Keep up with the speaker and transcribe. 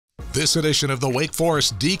This edition of the Wake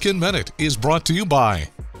Forest Deacon Minute is brought to you by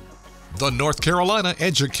the North Carolina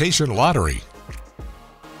Education Lottery.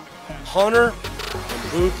 Hunter, and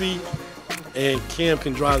Boopy, and Cam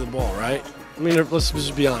can drive the ball, right? I mean, let's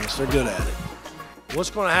just be honest, they're good at it. What's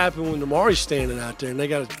going to happen when Damari's standing out there and they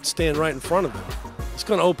got to stand right in front of him? It's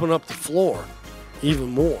going to open up the floor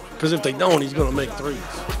even more. Because if they don't, he's going to make threes.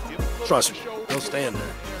 Trust me, they'll stand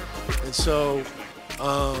there. And so,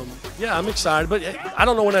 yeah, I'm excited, but I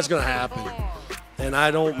don't know when that's going to happen. And I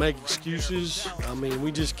don't make excuses. I mean,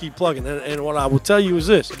 we just keep plugging. And what I will tell you is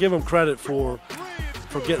this: give them credit for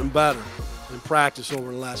getting better in practice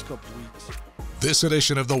over the last couple of weeks. This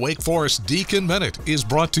edition of the Wake Forest Deacon Minute is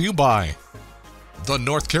brought to you by the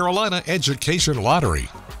North Carolina Education Lottery.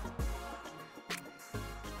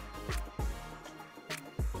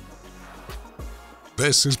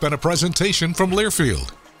 This has been a presentation from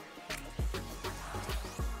Learfield.